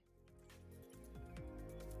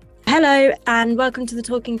Hello and welcome to the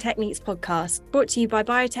Talking Techniques podcast, brought to you by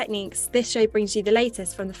Biotechniques. This show brings you the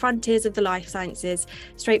latest from the frontiers of the life sciences,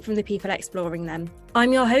 straight from the people exploring them.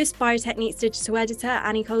 I'm your host, Biotechniques digital editor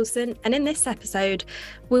Annie Colson, and in this episode,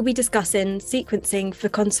 we'll be discussing sequencing for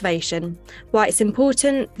conservation, why it's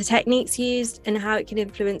important, the techniques used, and how it can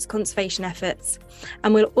influence conservation efforts.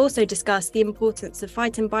 And we'll also discuss the importance of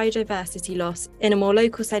fighting biodiversity loss in a more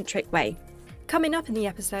local-centric way. Coming up in the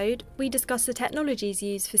episode, we discuss the technologies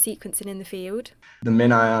used for sequencing in the field. The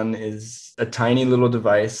MinION is a tiny little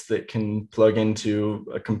device that can plug into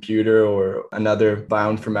a computer or another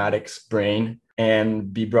bioinformatics brain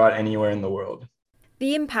and be brought anywhere in the world.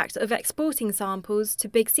 The impact of exporting samples to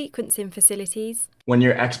big sequencing facilities. When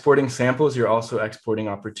you're exporting samples, you're also exporting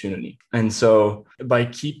opportunity. And so by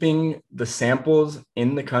keeping the samples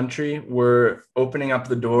in the country, we're opening up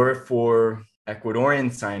the door for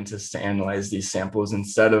Ecuadorian scientists to analyze these samples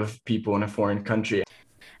instead of people in a foreign country.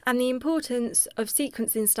 And the importance of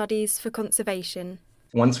sequencing studies for conservation.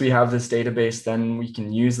 Once we have this database, then we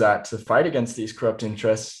can use that to fight against these corrupt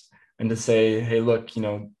interests and to say, hey, look,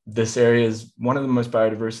 this area is one of the most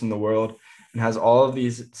biodiverse in the world and has all of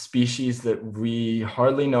these species that we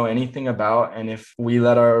hardly know anything about. And if we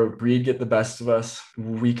let our breed get the best of us,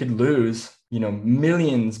 we could lose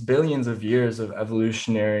millions, billions of years of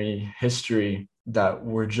evolutionary history that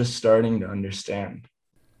we're just starting to understand.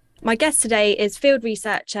 My guest today is field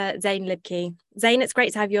researcher Zain Libki. Zain, it's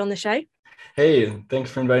great to have you on the show. Hey,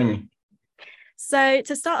 thanks for inviting me. So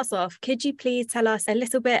to start us off, could you please tell us a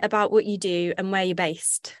little bit about what you do and where you're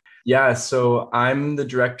based? Yeah, so I'm the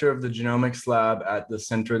director of the genomics lab at the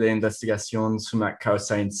Centro de Investigación Sumac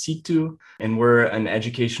Causa in Situ, and we're an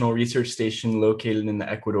educational research station located in the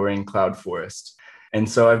Ecuadorian cloud forest. And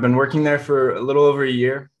so I've been working there for a little over a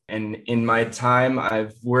year. And in my time,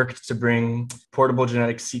 I've worked to bring portable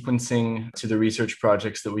genetic sequencing to the research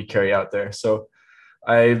projects that we carry out there. So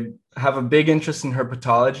I have a big interest in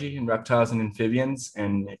herpetology and reptiles and amphibians,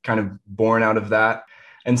 and kind of born out of that.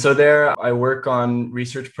 And so there I work on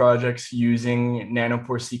research projects using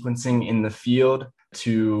nanopore sequencing in the field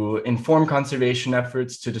to inform conservation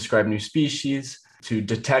efforts, to describe new species, to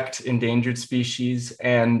detect endangered species.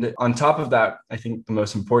 And on top of that, I think the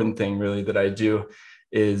most important thing really that I do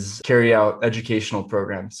is carry out educational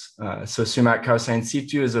programs. So Sumac Causa in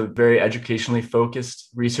Situ is a very educationally focused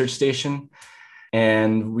research station.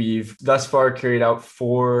 And we've thus far carried out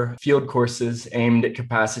 4 field courses aimed at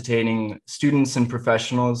capacitating students and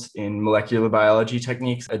professionals in molecular biology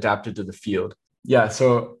techniques adapted to the field. Yeah,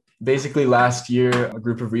 so basically last year, a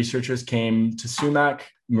group of researchers came to Sumac,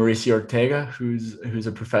 Mauricio Ortega, who's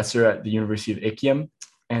a professor at the University of Iquiam,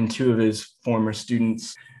 and 2 of his former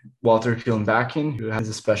students, Walter Killenbacken, who is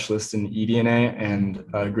a specialist in eDNA,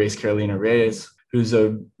 and Grace Carolina Reyes, who's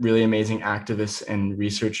a really amazing activist and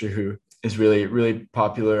researcher who is really, really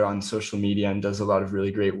popular on social media and does a lot of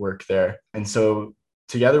really great work there. And so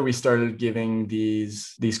together we started giving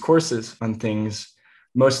these courses on things,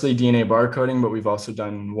 mostly DNA barcoding, but we've also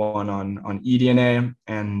done one on eDNA.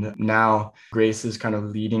 And now Grace is kind of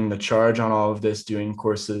leading the charge on all of this, doing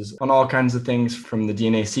courses on all kinds of things from the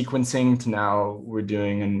DNA sequencing to now we're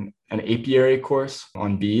doing an apiary course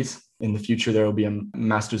on bees. In the future, there will be a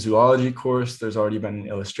master zoology course. There's already been an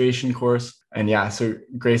illustration course. And yeah, so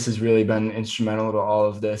Grace has really been instrumental to all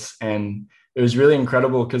of this. And it was really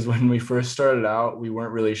incredible because when we first started out, we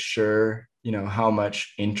weren't really sure, how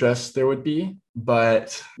much interest there would be.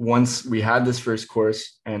 But once we had this first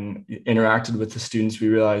course and interacted with the students, we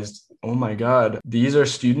realized, oh my God, these are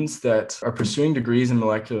students that are pursuing degrees in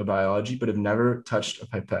molecular biology, but have never touched a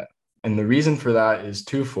pipette. And the reason for that is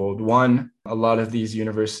twofold. One, a lot of these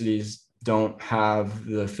universities don't have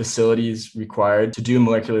the facilities required to do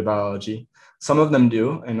molecular biology. Some of them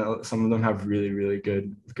do, and some of them have really, really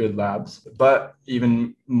good labs. But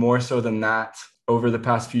even more so than that, over the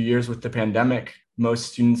past few years with the pandemic,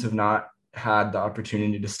 most students have not had the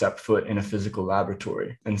opportunity to step foot in a physical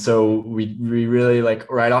laboratory. And so we really,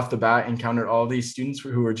 right off the bat, encountered all these students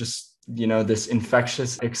who were just this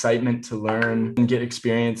infectious excitement to learn and get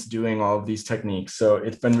experience doing all of these techniques. So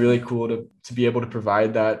it's been really cool to be able to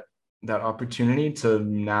provide that opportunity to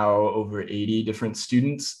now over 80 different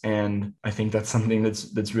students. And I think that's something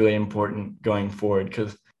that's really important going forward,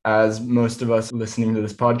 because as most of us listening to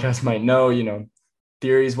this podcast might know,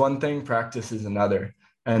 theory is one thing, practice is another.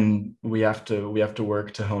 And we have to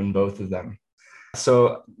work to hone both of them.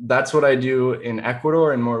 So that's what I do in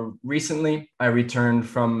Ecuador. And more recently, I returned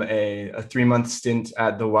from a 3-month stint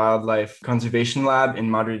at the Wildlife Conservation Lab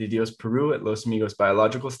in Madre de Dios, Peru at Los Amigos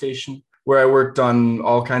Biological Station. where I worked on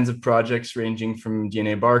all kinds of projects ranging from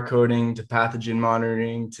DNA barcoding to pathogen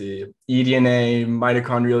monitoring to eDNA,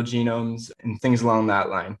 mitochondrial genomes, and things along that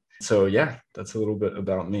line. So yeah, that's a little bit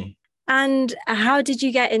about me. And how did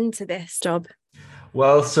you get into this job?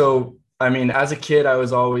 Well, so I mean, as a kid, I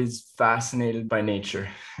was always fascinated by nature,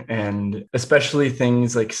 and especially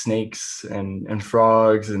things like snakes and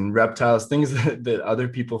frogs and reptiles, things that other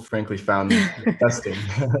people frankly found disgusting.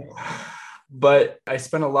 But I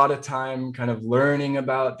spent a lot of time kind of learning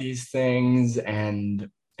about these things and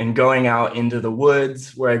going out into the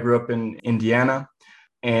woods where I grew up in Indiana.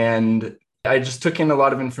 And I just took in a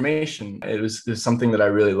lot of information. It was something that I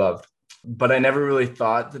really loved. But I never really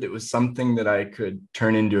thought that it was something that I could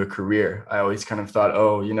turn into a career. I always kind of thought,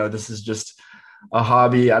 oh, this is just a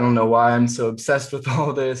hobby. I don't know why I'm so obsessed with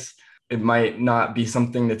all this. It might not be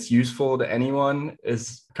something that's useful to anyone,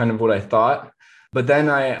 is kind of what I thought. But then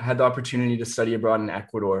I had the opportunity to study abroad in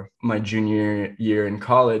Ecuador my junior year in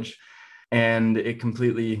college, and it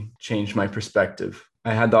completely changed my perspective.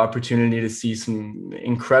 I had the opportunity to see some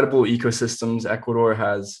incredible ecosystems. Ecuador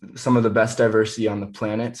has some of the best diversity on the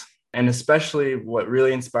planet. And especially what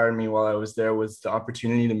really inspired me while I was there was the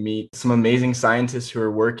opportunity to meet some amazing scientists who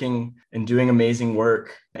are working and doing amazing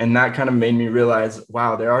work. And that kind of made me realize,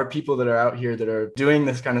 wow, there are people that are out here that are doing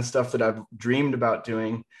this kind of stuff that I've dreamed about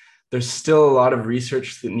doing. There's still a lot of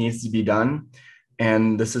research that needs to be done.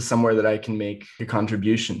 And this is somewhere that I can make a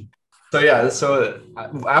contribution. So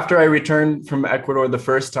after I returned from Ecuador the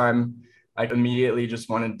first time, I immediately just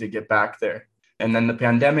wanted to get back there. And then the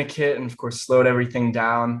pandemic hit and of course slowed everything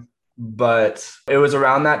down. But it was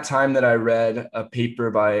around that time that I read a paper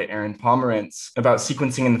by Aaron Pomerantz about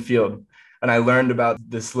sequencing in the field. And I learned about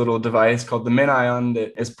this little device called the MinION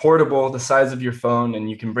that is portable, the size of your phone, and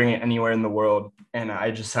you can bring it anywhere in the world. And I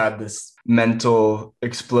just had this mental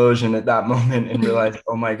explosion at that moment and realized,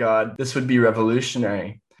 oh my God, this would be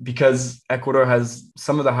revolutionary. Because Ecuador has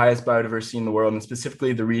some of the highest biodiversity in the world, and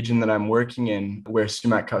specifically the region that I'm working in, where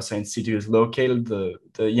Sumac Kausai Institute is located, the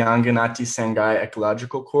Llanganati-Sangay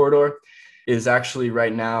Ecological Corridor, is actually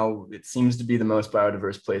right now, it seems to be the most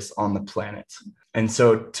biodiverse place on the planet. And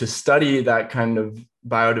so to study that kind of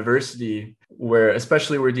biodiversity, where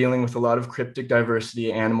especially we're dealing with a lot of cryptic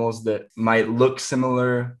diversity, animals that might look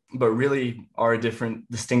similar, but really are different,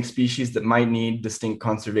 distinct species that might need distinct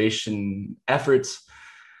conservation efforts,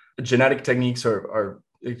 genetic techniques are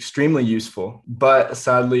extremely useful, but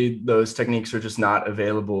sadly, those techniques are just not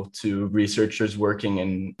available to researchers working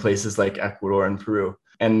in places like Ecuador and Peru.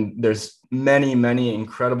 And there's many, many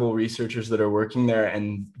incredible researchers that are working there.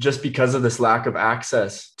 And just because of this lack of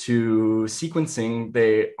access to sequencing,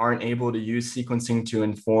 they aren't able to use sequencing to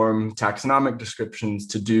inform taxonomic descriptions,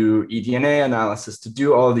 to do eDNA analysis, to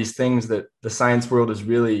do all of these things that the science world is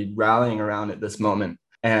really rallying around at this moment.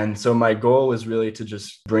 And so my goal was really to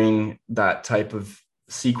just bring that type of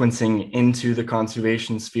sequencing into the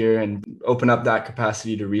conservation sphere and open up that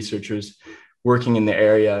capacity to researchers working in the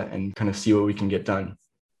area and kind of see what we can get done.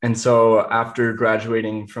 And so after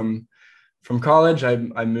graduating from college, I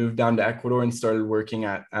moved down to Ecuador and started working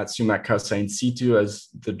at Sumac Kausai Institute as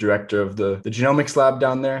the director of the genomics lab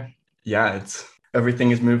down there. Yeah,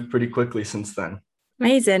 everything has moved pretty quickly since then.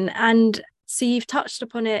 Amazing. And so you've touched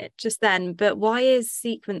upon it just then, but why is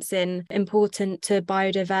sequencing important to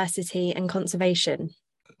biodiversity and conservation?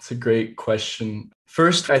 That's a great question.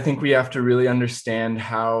 First, I think we have to really understand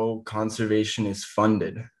how conservation is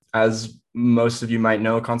funded. As most of you might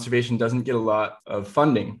know, conservation doesn't get a lot of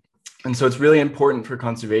funding. And so it's really important for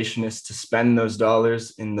conservationists to spend those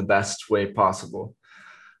dollars in the best way possible.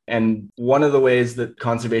 And one of the ways that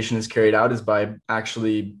conservation is carried out is by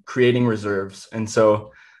actually creating reserves. And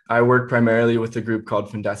so I work primarily with a group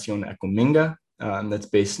called Fundación Ecominga that's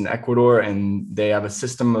based in Ecuador, and they have a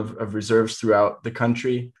system of reserves throughout the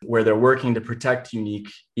country where they're working to protect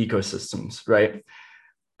unique ecosystems, right?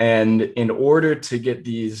 And in order to get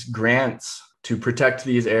these grants to protect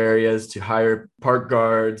these areas, to hire park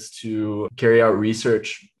guards, to carry out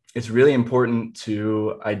research, it's really important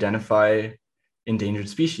to identify endangered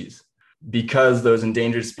species, because those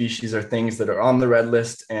endangered species are things that are on the red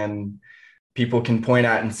list and people can point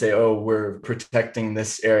at and say, oh, we're protecting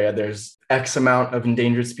this area. There's X amount of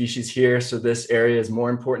endangered species here, so this area is more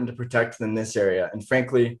important to protect than this area. And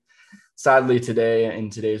frankly, sadly, today, in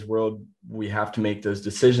today's world, we have to make those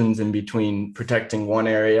decisions in between protecting one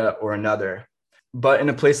area or another. But in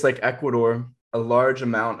a place like Ecuador, a large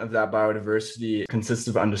amount of that biodiversity consists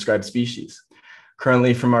of undescribed species.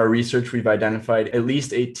 Currently, from our research, we've identified at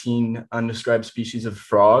least 18 undescribed species of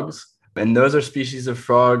frogs. And those are species of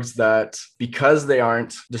frogs that, because they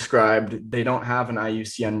aren't described, they don't have an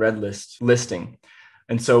IUCN Red List listing.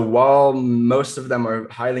 And so while most of them are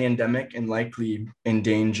highly endemic and likely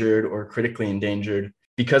endangered or critically endangered,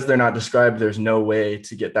 because they're not described, there's no way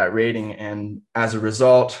to get that rating. And as a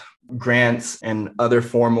result, grants and other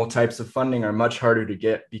formal types of funding are much harder to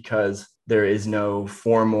get because there is no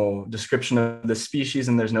formal description of the species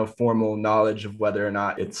and there's no formal knowledge of whether or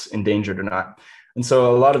not it's endangered or not. And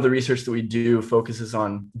so a lot of the research that we do focuses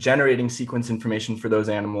on generating sequence information for those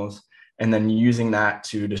animals and then using that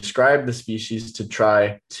to describe the species to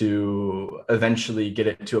try to eventually get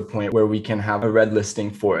it to a point where we can have a red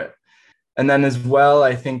listing for it. And then as well,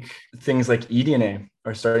 I think things like eDNA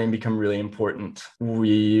are starting to become really important.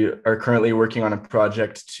 We are currently working on a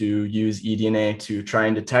project to use eDNA to try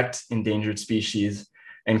and detect endangered species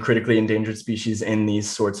and critically endangered species in these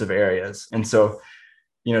sorts of areas. And so,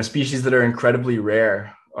 species that are incredibly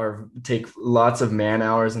rare take lots of man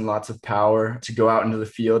hours and lots of power to go out into the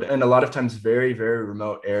field, and a lot of times very, very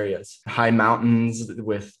remote areas, high mountains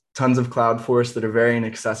with tons of cloud forests that are very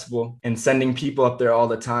inaccessible, and sending people up there all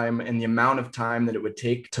the time. And the amount of time that it would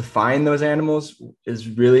take to find those animals is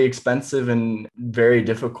really expensive and very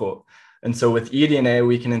difficult. And so with eDNA,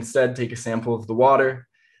 we can instead take a sample of the water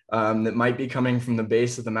that might be coming from the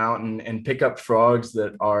base of the mountain and pick up frogs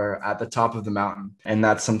that are at the top of the mountain. And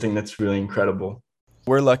that's something that's really incredible.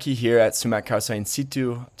 We're lucky here at Sumac Kausai in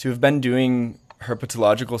situ to have been doing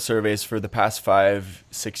herpetological surveys for the past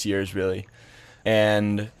 5-6 years, really.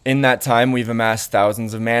 And in that time, we've amassed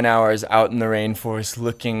thousands of man hours out in the rainforest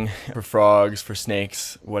looking for frogs, for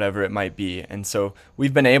snakes, whatever it might be. And so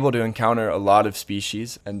we've been able to encounter a lot of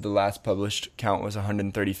species, and the last published count was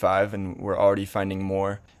 135, and we're already finding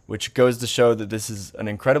more, which goes to show that this is an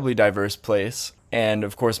incredibly diverse place. And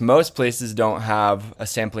of course, most places don't have a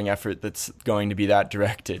sampling effort that's going to be that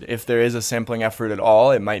directed. If there is a sampling effort at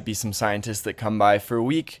all, it might be some scientists that come by for a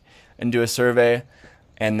week and do a survey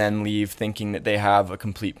and then leave thinking that they have a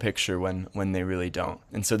complete picture when they really don't.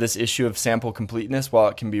 And so this issue of sample completeness, while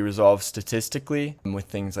it can be resolved statistically with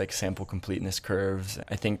things like sample completeness curves,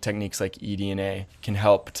 I think techniques like eDNA can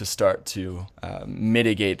help to start to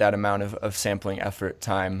mitigate that amount of sampling effort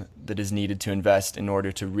time that is needed to invest in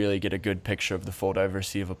order to really get a good picture of the full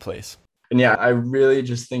diversity of a place. And yeah, I really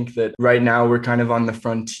just think that right now we're kind of on the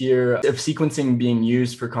frontier of sequencing being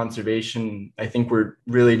used for conservation. I think we're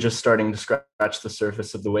really just starting to scratch the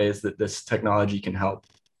surface of the ways that this technology can help.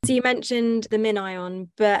 So you mentioned the MinION,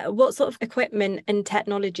 but what sort of equipment and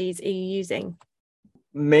technologies are you using?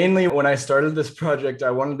 Mainly when I started this project,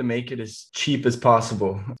 I wanted to make it as cheap as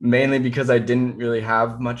possible, mainly because I didn't really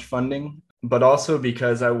have much funding, but also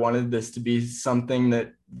because I wanted this to be something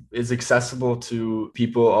that is accessible to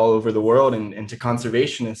people all over the world and to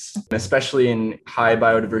conservationists, especially in high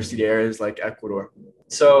biodiversity areas like Ecuador.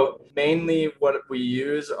 So mainly what we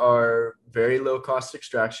use are very low cost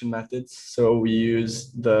extraction methods. So we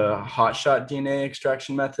use the hotshot DNA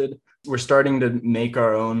extraction method. We're starting to make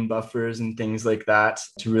our own buffers and things like that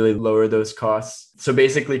to really lower those costs. So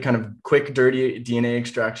basically kind of quick, dirty DNA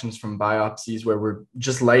extractions from biopsies where we're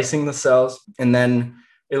just lysing the cells. And then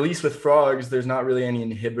at least with frogs, there's not really any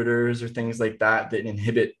inhibitors or things like that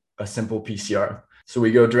inhibit a simple PCR. So we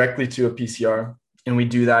go directly to a PCR, and we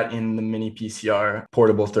do that in the mini PCR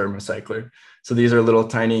portable thermocycler. So these are little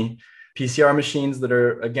tiny PCR machines that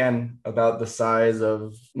are, again, about the size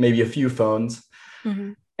of maybe a few phones.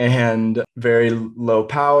 Mm-hmm. And very low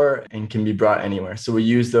power and can be brought anywhere. So we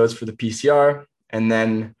use those for the PCR. And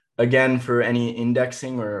then again, for any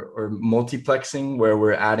indexing or multiplexing where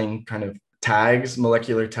we're adding kind of tags,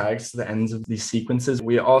 molecular tags to the ends of these sequences,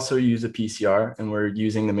 we also use a PCR, and we're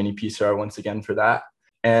using the mini PCR once again for that.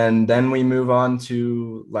 And then we move on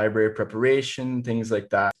to library preparation, things like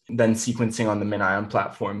that. Then sequencing on the MinION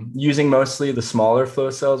platform, using mostly the smaller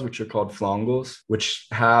flow cells, which are called flongles, which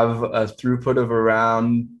have a throughput of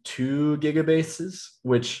around 2 gigabases,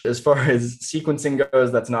 which as far as sequencing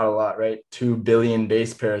goes, that's not a lot, right? 2 billion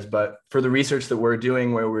base pairs. But for the research that we're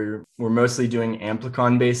doing, where we're mostly doing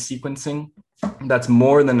amplicon-based sequencing, that's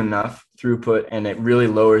more than enough throughput, and it really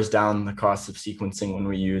lowers down the cost of sequencing when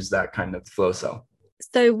we use that kind of flow cell.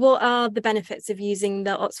 So what are the benefits of using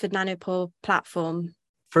the Oxford Nanopore platform?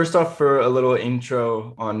 First off, for a little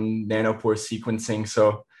intro on nanopore sequencing.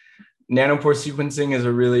 So nanopore sequencing is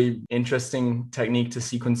a really interesting technique to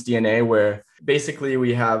sequence DNA where Basically,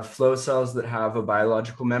 we have flow cells that have a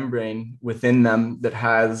biological membrane within them that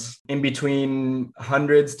has in between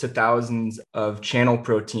hundreds to thousands of channel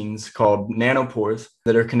proteins called nanopores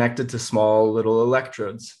that are connected to small little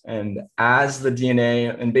electrodes. And as the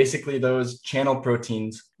DNA, and basically those channel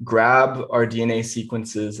proteins grab our DNA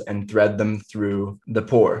sequences and thread them through the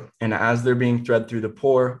pore. And as they're being thread through the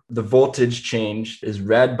pore, the voltage change is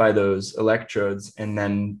read by those electrodes and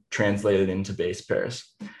then translated into base pairs.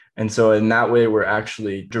 And so in that way, we're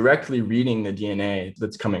actually directly reading the DNA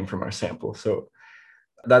that's coming from our sample. So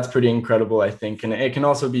that's pretty incredible, I think. And it can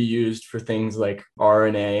also be used for things like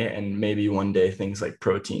RNA and maybe one day things like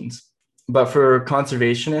proteins. But for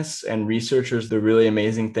conservationists and researchers, the really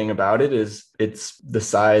amazing thing about it is it's the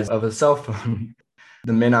size of a cell phone.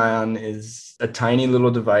 The MinION is a tiny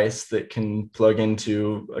little device that can plug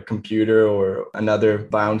into a computer or another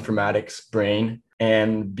bioinformatics brain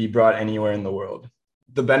and be brought anywhere in the world.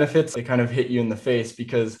 The benefits, they kind of hit you in the face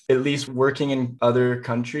because at least working in other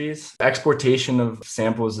countries, exportation of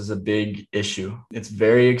samples is a big issue. It's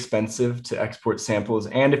very expensive to export samples.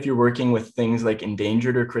 And if you're working with things like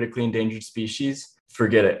endangered or critically endangered species,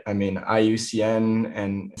 forget it. I mean, IUCN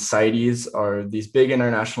and CITES are these big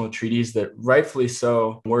international treaties that rightfully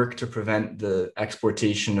so work to prevent the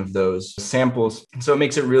exportation of those samples. So it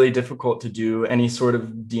makes it really difficult to do any sort of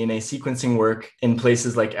DNA sequencing work in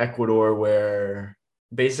places like Ecuador, where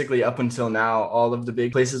basically up until now, all of the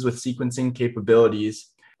big places with sequencing capabilities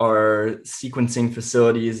are sequencing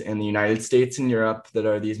facilities in the United States and Europe that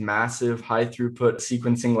are these massive high throughput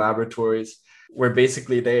sequencing laboratories where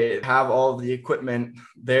basically they have all of the equipment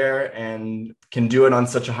there and can do it on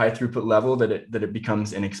such a high throughput level that it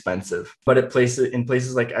becomes inexpensive. But in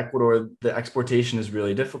places like Ecuador, the exportation is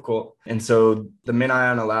really difficult. And so the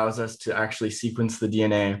MinION allows us to actually sequence the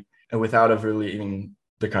DNA without ever leaving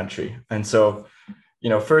the country. And so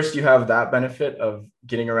first you have that benefit of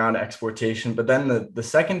getting around exportation, but then the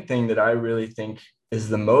second thing that I really think is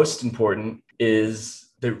the most important is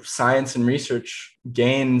the science and research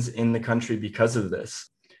gains in the country because of this.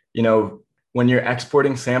 When you're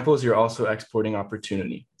exporting samples, you're also exporting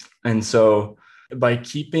opportunity. And so by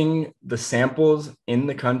keeping the samples in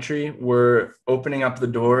the country, we're opening up the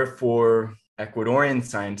door for Ecuadorian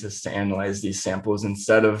scientists to analyze these samples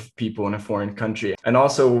instead of people in a foreign country. And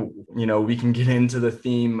also, we can get into the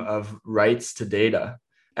theme of rights to data.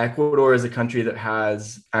 Ecuador is a country that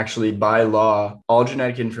has actually, by law, all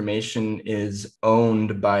genetic information is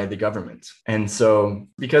owned by the government. And so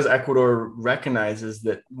because Ecuador recognizes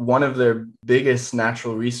that one of their biggest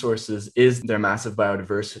natural resources is their massive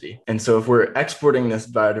biodiversity. And so if we're exporting this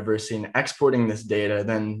biodiversity and exporting this data,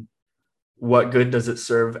 then what good does it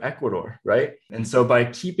serve Ecuador, right? And so by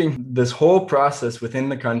keeping this whole process within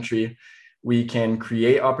the country, we can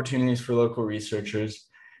create opportunities for local researchers.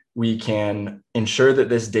 We can ensure that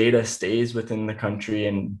this data stays within the country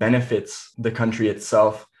and benefits the country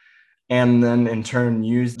itself. And then in turn,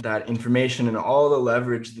 use that information and all the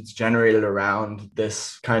leverage that's generated around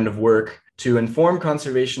this kind of work to inform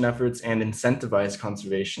conservation efforts and incentivize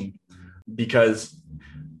conservation. Because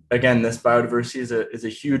again, this biodiversity is a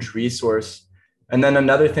huge resource. And then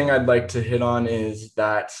another thing I'd like to hit on is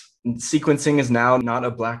that sequencing is now not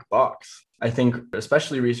a black box. I think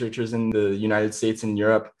especially researchers in the United States and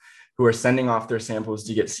Europe who are sending off their samples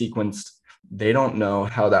to get sequenced, they don't know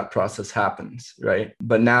how that process happens, right?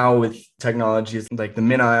 But now with technologies like the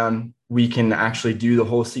MinION, we can actually do the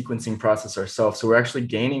whole sequencing process ourselves. So we're actually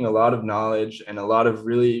gaining a lot of knowledge and a lot of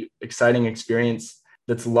really exciting experience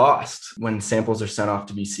that's lost when samples are sent off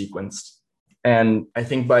to be sequenced. And I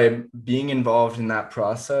think by being involved in that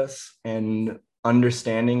process and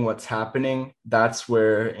understanding what's happening, that's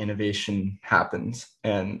where innovation happens.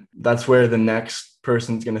 And that's where the next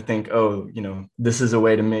person's going to think, oh, this is a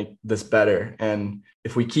way to make this better. And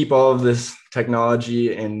if we keep all of this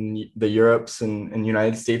technology in the Europes and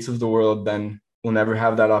United States of the world, then we'll never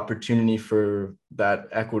have that opportunity for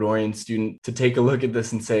that Ecuadorian student to take a look at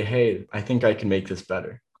this and say, hey, I think I can make this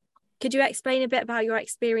better. Could you explain a bit about your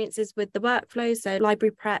experiences with the workflows, so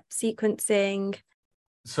library prep, sequencing?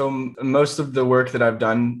 So most of the work that I've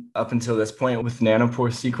done up until this point with nanopore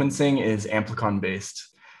sequencing is amplicon based.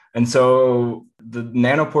 And so the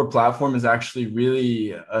nanopore platform is actually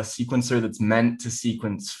really a sequencer that's meant to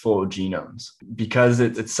sequence full genomes because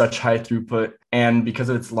it's such high throughput and because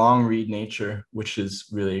of its long read nature, which is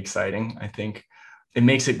really exciting. I think it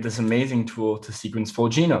makes it this amazing tool to sequence full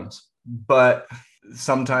genomes. But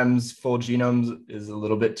sometimes full genomes is a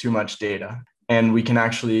little bit too much data. And we can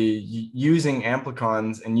actually, using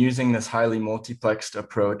amplicons and using this highly multiplexed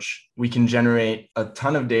approach, we can generate a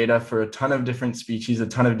ton of data for a ton of different species, a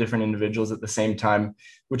ton of different individuals at the same time,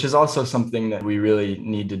 which is also something that we really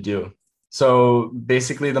need to do. So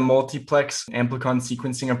basically, the multiplex amplicon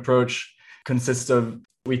sequencing approach consists of,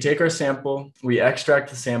 we take our sample, we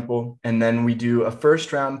extract the sample, and then we do a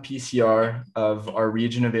first round PCR of our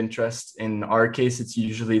region of interest. In our case, it's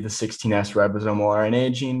usually the 16S ribosomal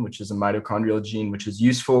RNA gene, which is a mitochondrial gene, which is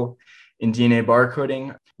useful in DNA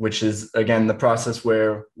barcoding, which is, again, the process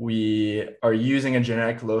where we are using a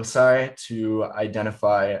genetic loci to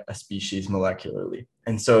identify a species molecularly.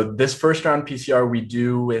 And so this first round PCR we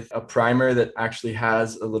do with a primer that actually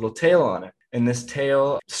has a little tail on it. And this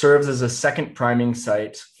tail serves as a second priming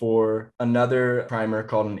site for another primer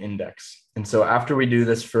called an index. And so after we do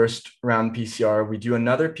this first round PCR, we do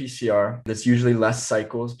another PCR that's usually less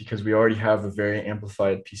cycles because we already have a very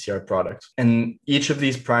amplified PCR product. And each of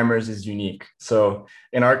these primers is unique. So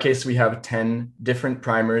in our case, we have 10 different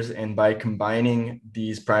primers. And by combining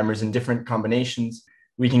these primers in different combinations,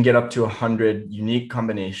 we can get up to 100 unique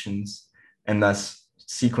combinations and thus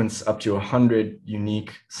sequence up to 100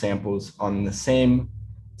 unique samples on the same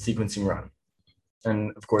sequencing run.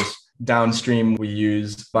 And of course, downstream, we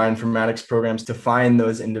use bioinformatics programs to find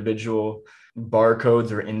those individual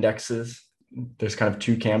barcodes or indexes. There's kind of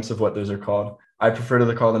two camps of what those are called. I prefer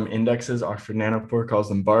to call them indexes. Oxford Nanopore calls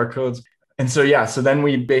them barcodes. And so, so then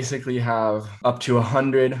we basically have up to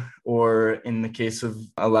 100, or in the case of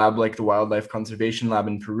a lab like the Wildlife Conservation Lab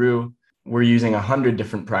in Peru, we're using 100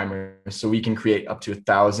 different primers, so we can create up to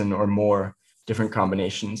 1,000 or more different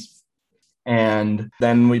combinations. And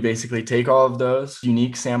then we basically take all of those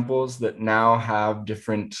unique samples that now have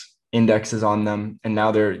different indexes on them, and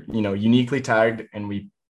now they're, uniquely tagged, and we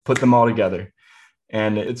put them all together.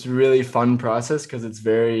 And it's a really fun process because it's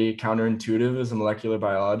very counterintuitive as a molecular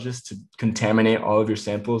biologist to contaminate all of your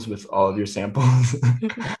samples with all of your samples,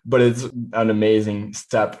 but it's an amazing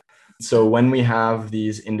step. So when we have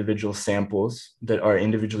these individual samples that are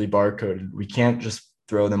individually barcoded, we can't just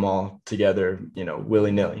throw them all together,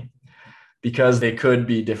 willy-nilly, because they could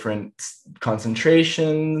be different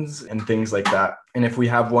concentrations and things like that. And if we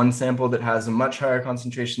have one sample that has a much higher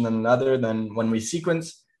concentration than another, then when we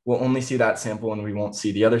sequence, we'll only see that sample and we won't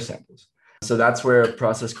see the other samples. So that's where a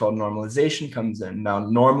process called normalization comes in. Now,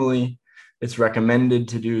 normally it's recommended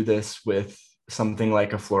to do this with something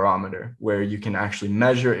like a fluorometer, where you can actually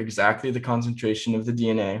measure exactly the concentration of the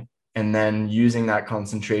DNA and then using that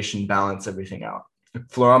concentration balance everything out. A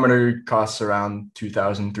fluorometer costs around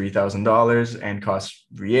 $2,000, $3,000 and costs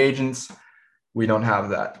reagents. We don't have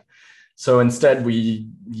that. So instead we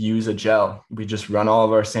use a gel. We just run all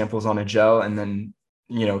of our samples on a gel, and then,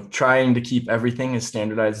 trying to keep everything as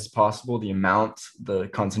standardized as possible, the amount, the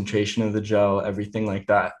concentration of the gel, everything like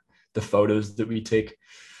that, the photos that we take.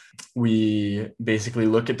 We basically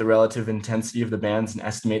look at the relative intensity of the bands and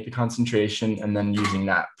estimate the concentration, and then using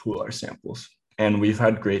that pool our samples. And we've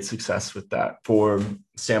had great success with that for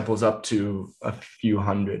samples up to a few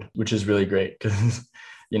hundred, which is really great because,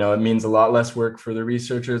 it means a lot less work for the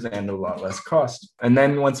researchers and a lot less cost. And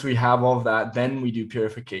then once we have all of that, then we do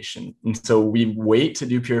purification. And so we wait to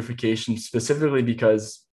do purification specifically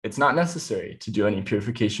because it's not necessary to do any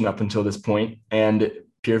purification up until this point, and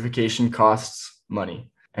purification costs money.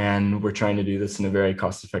 And we're trying to do this in a very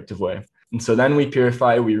cost-effective way. And so then we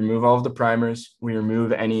purify, we remove all of the primers, we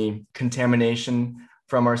remove any contamination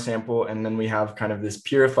from our sample, and then we have kind of this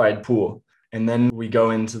purified pool. And then we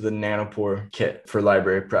go into the Nanopore kit for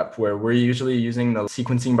library prep, where we're usually using the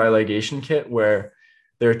sequencing by ligation kit, where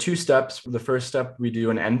there are two steps. The first step, we do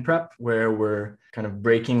an end prep, where we're kind of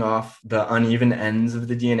breaking off the uneven ends of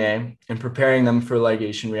the DNA and preparing them for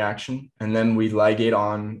ligation reaction. And then we ligate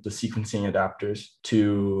on the sequencing adapters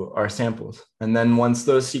to our samples. And then once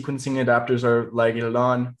those sequencing adapters are ligated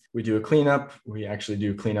on, we do a cleanup. We actually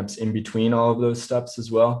do cleanups in between all of those steps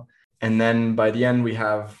as well. And then by the end, we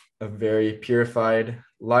have a very purified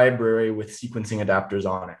library with sequencing adapters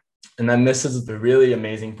on it. And then this is the really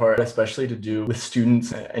amazing part, especially to do with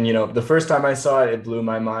students. And, the first time I saw it, it blew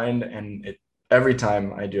my mind. And every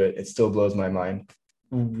time I do it, it still blows my mind.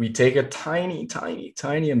 We take a tiny, tiny,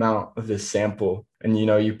 tiny amount of this sample, and,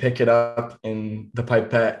 you pick it up in the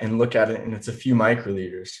pipette and look at it, and it's a few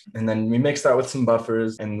microliters. And then we mix that with some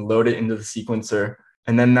buffers and load it into the sequencer.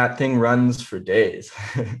 And then that thing runs for days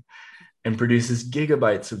and produces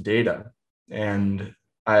gigabytes of data. And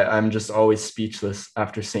I'm just always speechless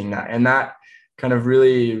after seeing that. And that kind of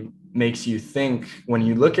really makes you think when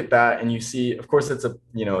you look at that and you see, of course, it's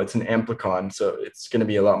it's an amplicon, so it's going to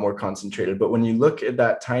be a lot more concentrated. But when you look at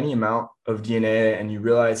that tiny amount of DNA and you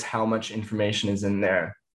realize how much information is in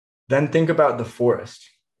there, then think about the forest,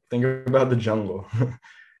 think about the jungle,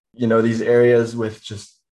 these areas with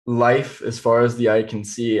just life as far as the eye can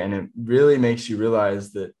see. And it really makes you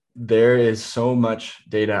realize that there is so much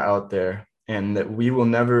data out there and that we will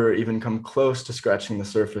never even come close to scratching the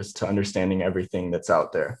surface to understanding everything that's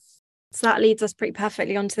out there. So that leads us pretty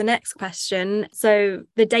perfectly on to the next question. So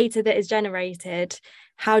the data that is generated,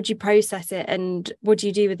 how do you process it and what do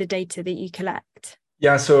you do with the data that you collect?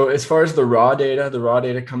 Yeah, so as far as the raw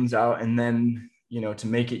data comes out, and then, to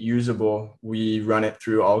make it usable, we run it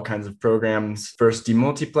through all kinds of programs. First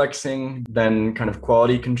demultiplexing, then kind of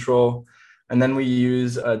quality control. And then we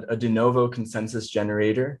use a de novo consensus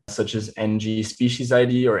generator, such as NG species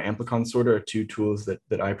ID or amplicon sorter are two tools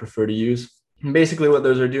that I prefer to use. And basically what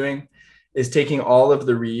those are doing is taking all of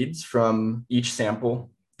the reads from each sample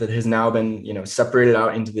that has now been, separated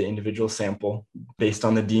out into the individual sample based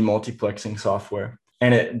on the demultiplexing software.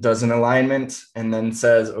 And it does an alignment and then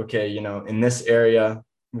says, okay, in this area,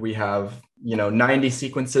 we have, 90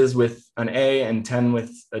 sequences with an A and 10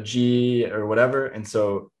 with a G or whatever. And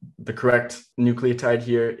so the correct nucleotide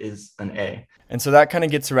here is an A. And so that kind of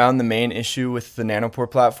gets around the main issue with the Nanopore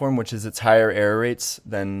platform, which is its higher error rates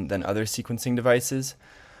than other sequencing devices.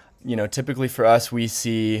 Typically for us, we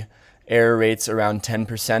see error rates around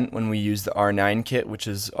 10% when we use the R9 kit, which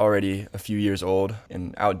is already a few years old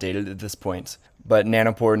and outdated at this point. But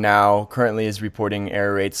Nanopore now currently is reporting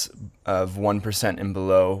error rates of 1% and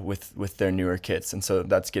below with their newer kits. And so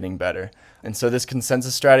that's getting better. And so this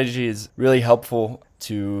consensus strategy is really helpful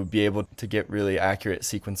to be able to get really accurate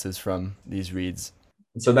sequences from these reads.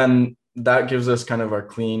 So then that gives us kind of our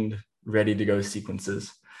cleaned, ready to go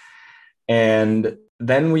sequences. And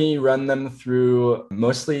then we run them through,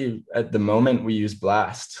 mostly at the moment, we use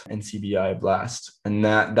BLAST, NCBI BLAST. And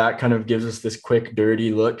that kind of gives us this quick,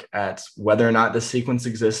 dirty look at whether or not the sequence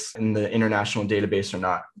exists in the international database or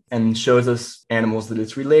not, and shows us animals that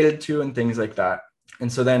it's related to and things like that.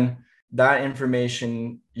 And so then that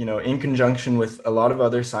information, in conjunction with a lot of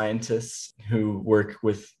other scientists who work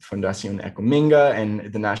with Fundación Ecominga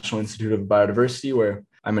and the National Institute of Biodiversity, where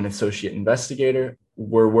I'm an associate investigator,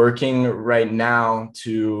 we're working right now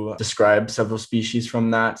to describe several species from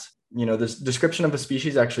that. This description of a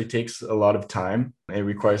species actually takes a lot of time. It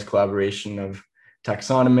requires collaboration of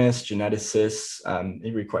taxonomists, geneticists.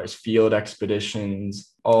 It requires field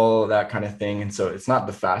expeditions, all that kind of thing. And so it's not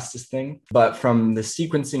the fastest thing. But from the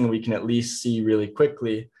sequencing, we can at least see really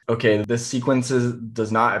quickly, okay, this sequence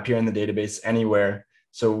does not appear in the database anywhere.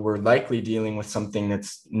 So we're likely dealing with something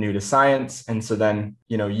that's new to science. And so then,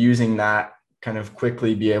 using that, kind of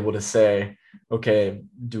quickly be able to say, okay,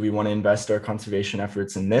 do we want to invest our conservation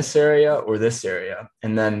efforts in this area or this area?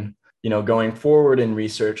 And then, going forward in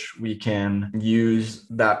research, we can use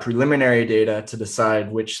that preliminary data to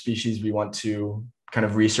decide which species we want to kind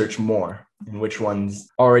of research more and which ones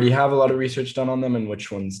already have a lot of research done on them and which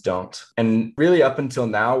ones don't. And really up until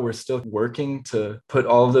now, we're still working to put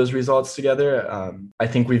all of those results together. I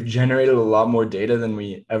think we've generated a lot more data than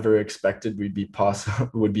we ever expected would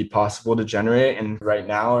be possible to generate. And right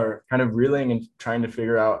now are kind of reeling and trying to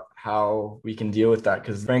figure out how we can deal with that.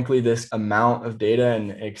 Because frankly, this amount of data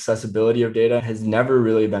and accessibility of data has never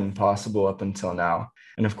really been possible up until now.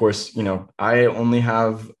 And of course, I only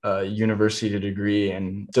have a university degree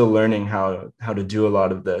and still learning how to do a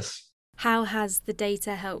lot of this. How has the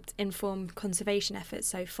data helped inform conservation efforts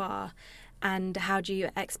so far? And how do you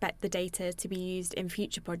expect the data to be used in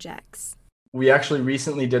future projects? We actually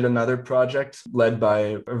recently did another project led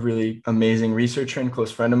by a really amazing researcher and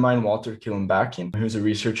close friend of mine, Walter Kilimbakian, who's a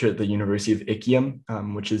researcher at the University of Iquiam,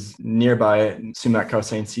 which is nearby Sumac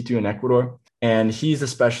Causa in situ in Ecuador. And he's a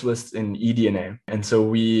specialist in eDNA. And so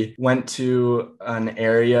we went to an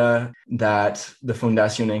area that the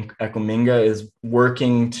Fundación Ecominga is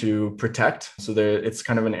working to protect. So it's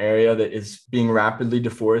kind of an area that is being rapidly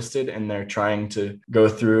deforested, and they're trying to go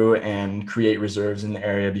through and create reserves in the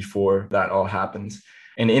area before that all happens.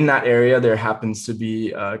 And in that area, there happens to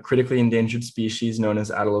be a critically endangered species known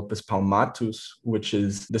as Atelopus palmatus, which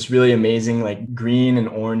is this really amazing green and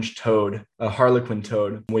orange toad, a harlequin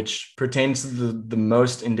toad, which pertains to the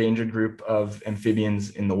most endangered group of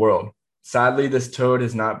amphibians in the world. Sadly, this toad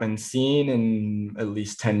has not been seen in at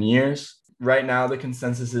least 10 years. Right now, the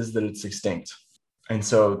consensus is that it's extinct. And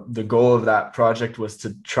so the goal of that project was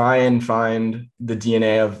to try and find the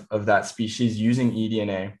DNA of that species using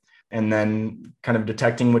eDNA, and then kind of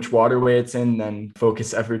detecting which waterway it's in, then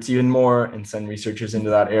focus efforts even more and send researchers into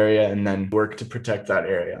that area and then work to protect that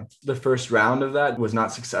area. The first round of that was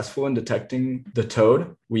not successful in detecting the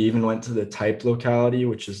toad. We even went to the type locality,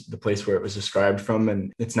 which is the place where it was described from,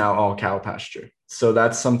 and it's now all cow pasture. So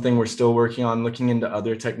that's something we're still working on, looking into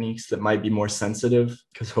other techniques that might be more sensitive,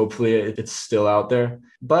 because hopefully it's still out there.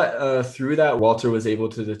 But through that, Walter was able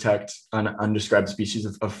to detect an undescribed species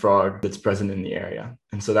of frog that's present in the area.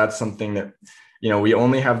 And so that's something that, we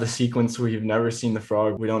only have the sequence. We've never seen the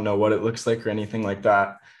frog. We don't know what it looks like or anything like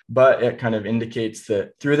that. But it kind of indicates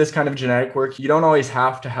that through this kind of genetic work, you don't always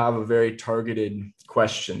have to have a very targeted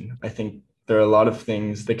question. I think there are a lot of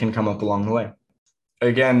things that can come up along the way.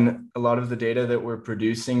 Again, a lot of the data that we're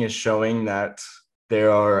producing is showing that there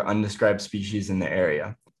are undescribed species in the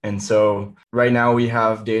area. And so right now we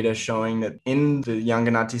have data showing that in the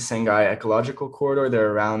Yanganati-Sengai ecological corridor, there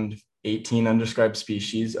are around 18 undescribed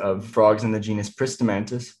species of frogs in the genus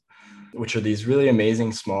Pristomantis, which are these really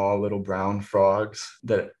amazing small little brown frogs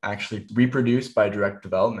that actually reproduce by direct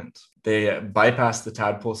development. They bypass the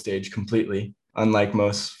tadpole stage completely, unlike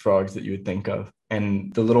most frogs that you would think of.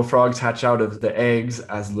 And the little frogs hatch out of the eggs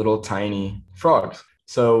as little tiny frogs.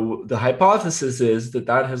 So the hypothesis is that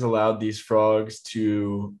has allowed these frogs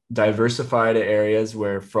to diversify to areas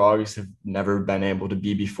where frogs have never been able to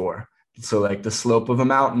be before. So like the slope of a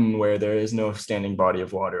mountain where there is no standing body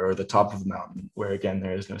of water, or the top of a mountain where, again,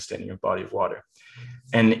 there is no standing body of water.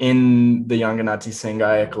 And in the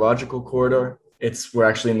Yanganati-Sengai ecological corridor, we're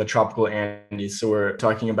actually in the tropical Andes. So we're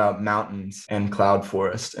talking about mountains and cloud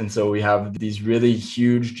forest. And so we have these really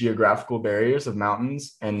huge geographical barriers of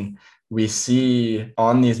mountains. And we see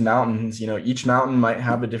on these mountains, each mountain might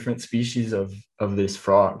have a different species of this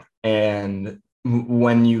frog. And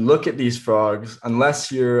when you look at these frogs,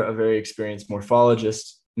 unless you're a very experienced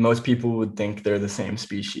morphologist, most people would think they're the same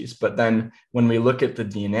species. But then when we look at the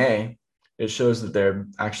DNA, it shows that they're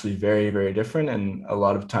actually very, very different, and a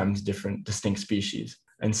lot of times different distinct species.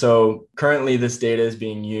 And so currently this data is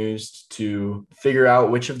being used to figure out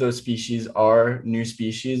which of those species are new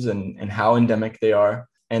species and how endemic they are.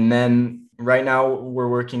 And then right now we're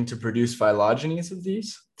working to produce phylogenies of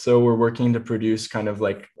these. So we're working to produce kind of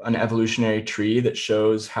like an evolutionary tree that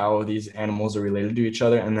shows how these animals are related to each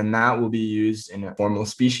other. And then that will be used in a formal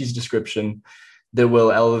species description that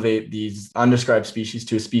will elevate these undescribed species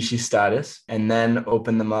to a species status and then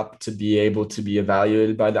open them up to be able to be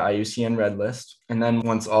evaluated by the IUCN Red List. And then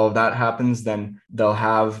once all of that happens, then they'll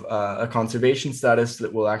have a conservation status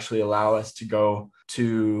that will actually allow us to go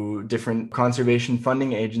to different conservation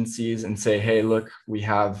funding agencies and say, hey, look, we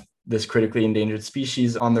have this critically endangered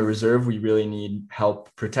species on the reserve. We really need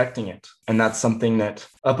help protecting it. And that's something that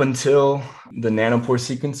up until the nanopore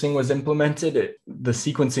sequencing was implemented, the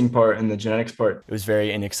sequencing part and the genetics part, it was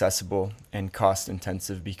very inaccessible and cost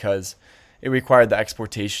intensive because it required the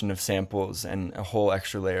exportation of samples and a whole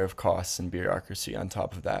extra layer of costs and bureaucracy on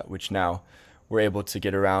top of that, which now we're able to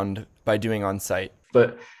get around by doing on site.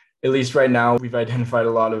 But at least right now, we've identified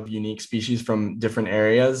a lot of unique species from different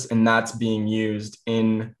areas, and that's being used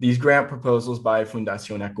in these grant proposals by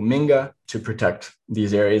Fundación Ecominga to protect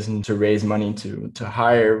these areas and to raise money to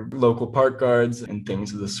hire local park guards and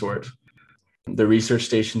things of the sort. The research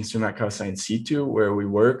station Sumac Causa in situ, where we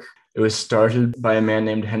work, it was started by a man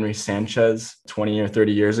named Henry Sanchez 20 or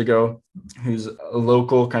 30 years ago, who's a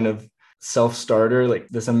local kind of self-starter, like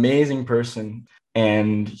this amazing person.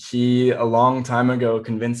 And he, a long time ago,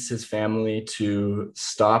 convinced his family to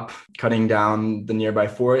stop cutting down the nearby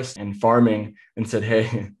forest and farming and said,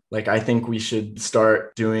 hey, I think we should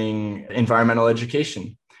start doing environmental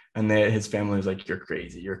education. And his family was like, you're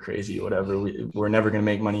crazy, whatever. We're never going to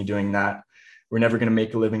make money doing that. We're never going to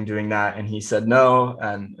make a living doing that. And he said no,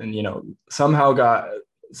 and somehow got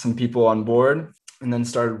some people on board and then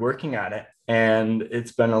started working at it. And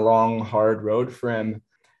it's been a long, hard road for him.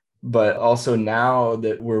 But also now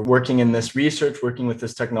that we're working in this research, working with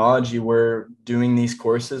this technology, we're doing these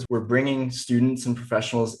courses. We're bringing students and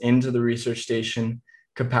professionals into the research station,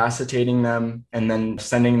 capacitating them, and then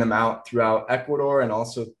sending them out throughout Ecuador and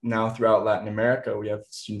also now throughout Latin America. We have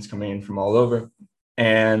students coming in from all over.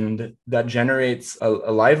 And that generates a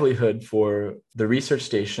livelihood for the research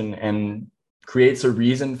station and creates a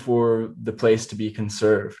reason for the place to be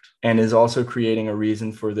conserved, and is also creating a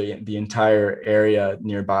reason for the entire area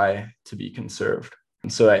nearby to be conserved.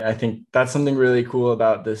 And so I think that's something really cool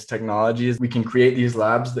about this technology is we can create these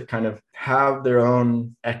labs that kind of have their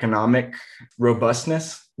own economic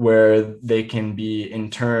robustness, where they can be in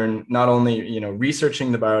turn not only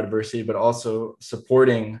researching the biodiversity, but also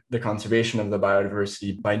supporting the conservation of the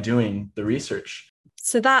biodiversity by doing the research.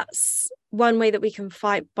 So that's one way that we can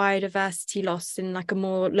fight biodiversity loss in like a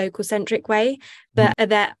more local centric way. But are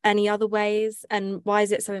there any other ways, and why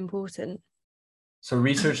is it so important? So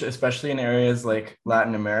research, especially in areas like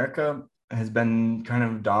Latin America, has been kind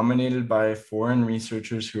of dominated by foreign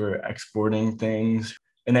researchers who are exporting things.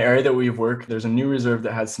 In the area that we've worked, there's a new reserve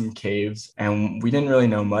that has some caves, and we didn't really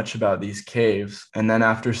know much about these caves. And then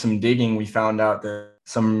after some digging, we found out that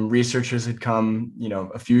some researchers had come,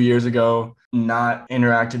 a few years ago, not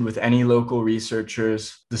interacted with any local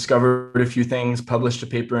researchers, discovered a few things, published a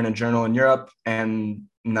paper in a journal in Europe, and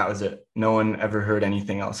that was it. No one ever heard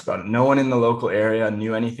anything else about it. No one in the local area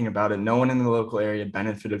knew anything about it. No one in the local area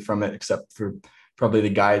benefited from it except for probably the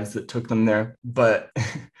guides that took them there. But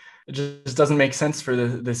it just doesn't make sense for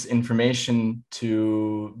this information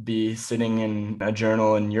to be sitting in a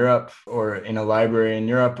journal in Europe or in a library in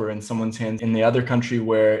Europe or in someone's hands in the other country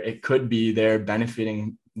where it could be there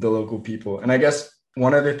benefiting the local people. And I guess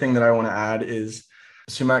one other thing that I want to add is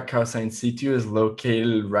Sumac Causa in Situ is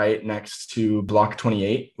located right next to Block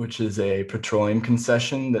 28, which is a petroleum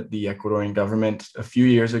concession that the Ecuadorian government a few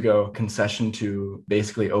years ago concessioned to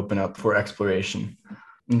basically open up for exploration.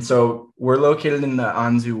 And so we're located in the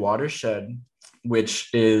Anzu watershed, which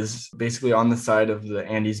is basically on the side of the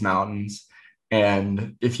Andes Mountains.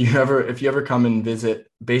 And if you ever come and visit,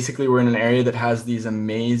 basically we're in an area that has these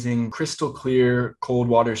amazing crystal clear cold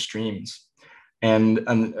water streams and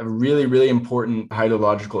a really, really important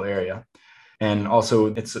hydrological area. And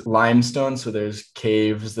also it's limestone, so there's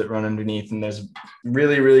caves that run underneath, and there's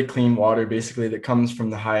really, really clean water basically that comes from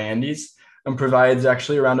the high Andes and provides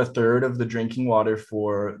actually around a third of the drinking water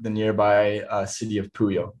for the nearby city of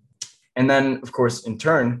Puyo. And then, of course, in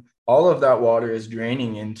turn, all of that water is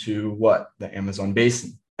draining into the Amazon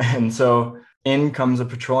basin. And so in comes a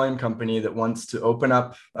petroleum company that wants to open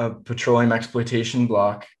up a petroleum exploitation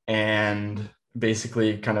block and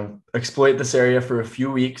basically kind of exploit this area for a few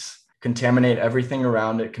weeks, contaminate everything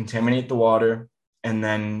around it, contaminate the water, and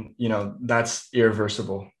then, that's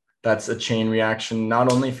irreversible. That's a chain reaction,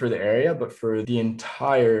 not only for the area, but for the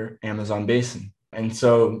entire Amazon basin. And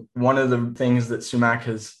so one of the things that Sumac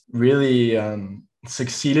has really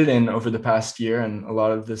succeeded in over the past year, and a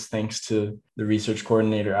lot of this thanks to the research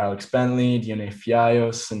coordinator, Alex Bentley, Dione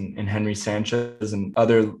Fiallos, and Henry Sanchez, and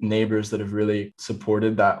other neighbors that have really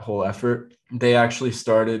supported that whole effort. They actually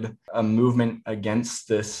started a movement against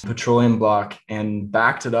this petroleum block and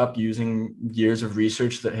backed it up using years of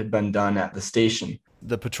research that had been done at the station.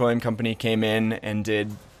 The petroleum company came in and did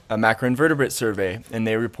a macroinvertebrate survey, and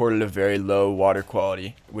they reported a very low water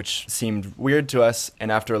quality, which seemed weird to us.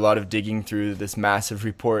 And after a lot of digging through this massive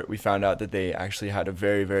report, we found out that they actually had a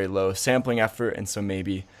very, very low sampling effort, and so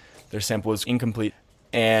maybe their sample was incomplete.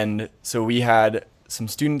 And so we had some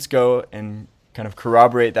students go and kind of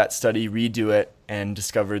corroborate that study, redo it, and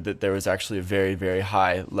discovered that there was actually a very, very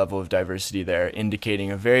high level of diversity there, indicating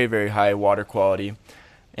a very, very high water quality,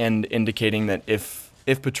 and indicating that if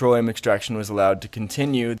petroleum extraction was allowed to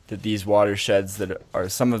continue, that these watersheds that are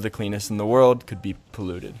some of the cleanest in the world could be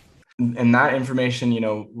polluted. And that information,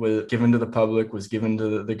 was given to the public, was given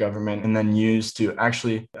to the government, and then used to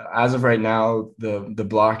actually, as of right now, the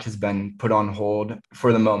block has been put on hold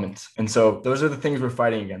for the moment. And so those are the things we're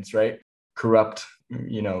fighting against, right? Corrupt,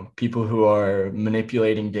 people who are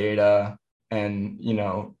manipulating data, and,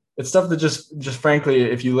 it's stuff that just frankly,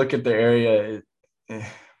 if you look at the area,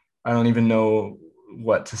 I don't even know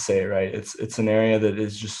what to say, right? It's an area that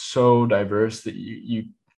is just so diverse that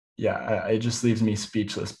it just leaves me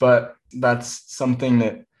speechless. But that's something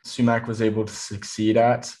that Sumac was able to succeed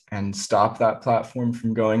at and stop that platform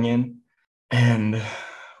from going in. And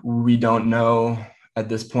we don't know at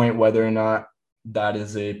this point whether or not that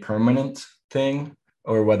is a permanent thing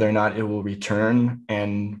or whether or not it will return.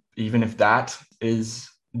 And even if that is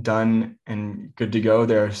done and good to go,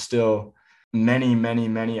 there are still many, many,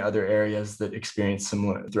 many other areas that experience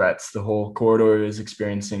similar threats. The whole corridor is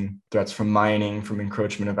experiencing threats from mining, from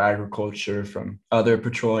encroachment of agriculture, from other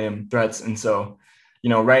petroleum threats. And so,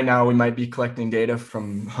 right now we might be collecting data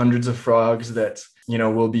from hundreds of frogs that,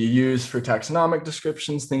 will be used for taxonomic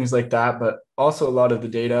descriptions, things like that. But also a lot of the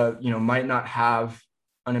data, might not have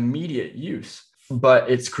an immediate use, but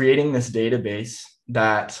it's creating this database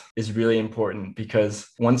that is really important, because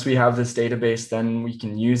once we have this database, then we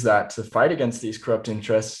can use that to fight against these corrupt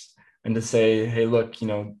interests and to say, hey, look,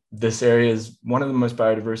 this area is one of the most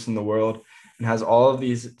biodiverse in the world and has all of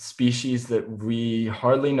these species that we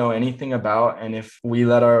hardly know anything about. And if we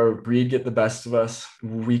let our breed get the best of us,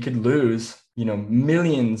 we could lose,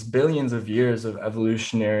 millions, billions of years of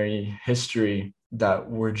evolutionary history that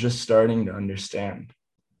we're just starting to understand.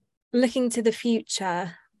 Looking to the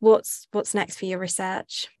future, What's next for your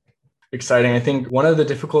research? Exciting. I think one of the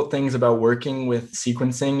difficult things about working with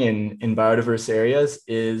sequencing in biodiverse areas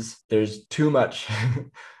is there's too much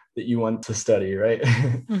that you want to study, right?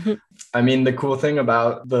 Mm-hmm. I mean, the cool thing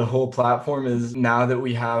about the whole platform is now that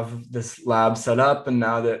we have this lab set up and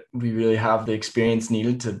now that we really have the experience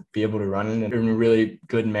needed to be able to run it in a really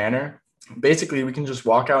good manner, basically we can just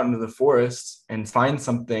walk out into the forest and find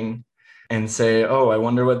something and say, oh, I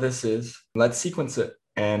wonder what this is. Let's sequence it,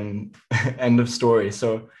 and end of story.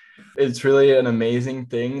 So it's really an amazing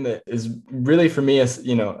thing that is really, for me, as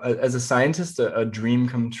a scientist, a dream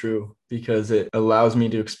come true, because it allows me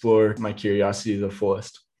to explore my curiosity to the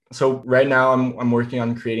fullest. So right now I'm working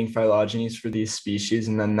on creating phylogenies for these species,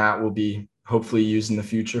 and then that will be hopefully used in the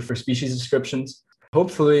future for species descriptions.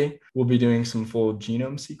 Hopefully we'll be doing some full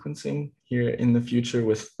genome sequencing here in the future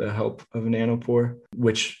with the help of Nanopore,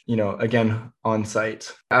 which, again, on site.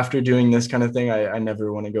 After doing this kind of thing, I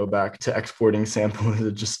never want to go back to exporting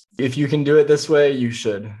samples. Just, if you can do it this way, you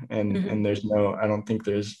should. And I don't think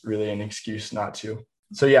there's really an excuse not to.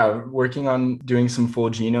 So yeah, working on doing some full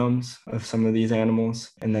genomes of some of these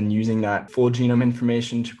animals, and then using that full genome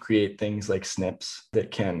information to create things like SNPs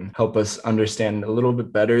that can help us understand a little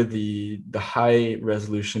bit better the high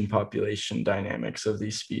resolution population dynamics of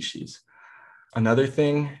these species. Another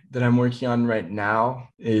thing that I'm working on right now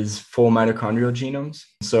is full mitochondrial genomes.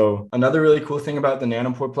 So another really cool thing about the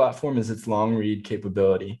Nanopore platform is its long read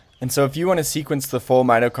capability. And so if you want to sequence the full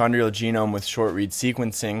mitochondrial genome with short read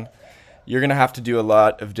sequencing, you're going to have to do a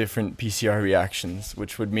lot of different PCR reactions,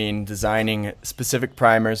 which would mean designing specific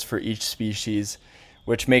primers for each species,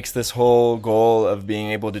 which makes this whole goal of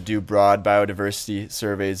being able to do broad biodiversity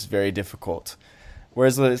surveys very difficult.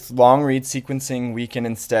 Whereas with long-read sequencing, we can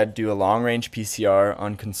instead do a long-range PCR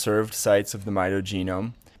on conserved sites of the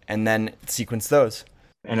mitogenome and then sequence those.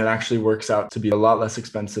 And it actually works out to be a lot less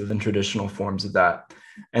expensive than traditional forms of that.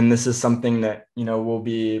 And this is something that, we'll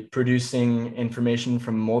be producing information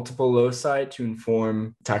from multiple loci to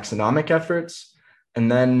inform taxonomic efforts.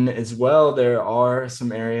 And then as well, there are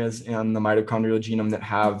some areas in the mitochondrial genome that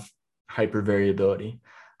have hypervariability.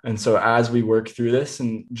 And so as we work through this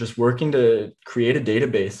and just working to create a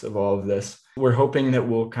database of all of this, we're hoping that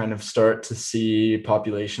we'll kind of start to see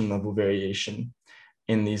population level variation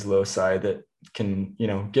in these loci that can,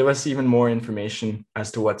 give us even more information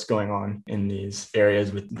as to what's going on in these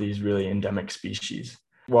areas with these really endemic species.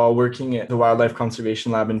 While working at the Wildlife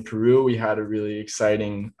Conservation Lab in Peru, we had a really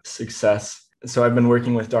exciting success. So I've been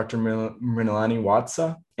working with Dr. Mrinalani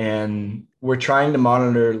Watsa, and we're trying to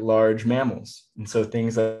monitor large mammals. And so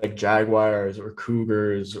things like jaguars or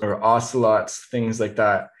cougars or ocelots, things like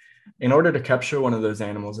that. In order to capture one of those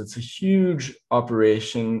animals, it's a huge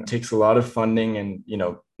operation. It takes a lot of funding and,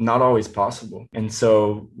 not always possible. And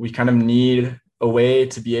so we kind of need a way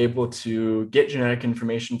to be able to get genetic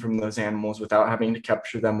information from those animals without having to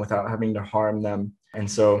capture them, without having to harm them. And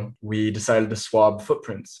so we decided to swab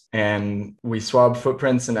footprints, and we swabbed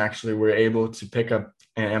footprints and actually were able to pick up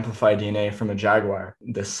and amplify DNA from a jaguar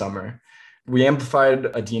this summer. We amplified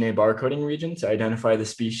a DNA barcoding region to identify the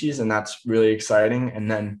species, and that's really exciting. And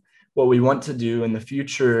then what we want to do in the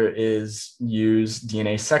future is use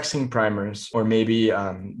DNA sexing primers, or maybe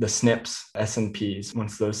the SNPs, SNPs,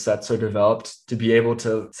 once those sets are developed, to be able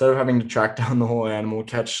to, instead of having to track down the whole animal,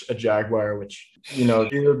 catch a jaguar, which, these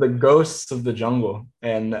are the ghosts of the jungle,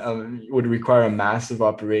 and would require a massive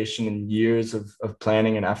operation and years of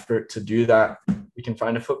planning and effort to do that. We can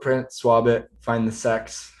find a footprint, swab it, find the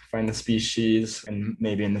sex, find the species, and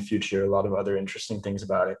maybe in the future, a lot of other interesting things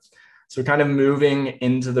about it. So kind of moving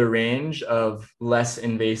into the range of less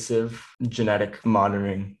invasive genetic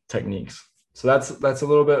monitoring techniques. So that's a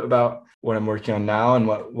little bit about what I'm working on now and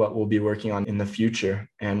what we'll be working on in the future.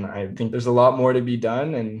 And I think there's a lot more to be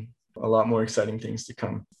done and a lot more exciting things to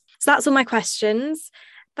come. So that's all my questions.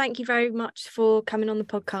 Thank you very much for coming on the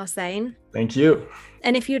podcast, Zane. Thank you.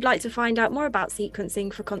 And if you'd like to find out more about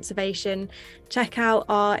sequencing for conservation, check out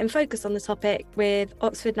our In Focus on the topic with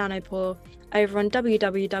Oxford Nanopore over on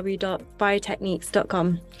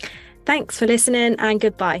www.biotechniques.com. Thanks for listening and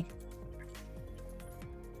goodbye.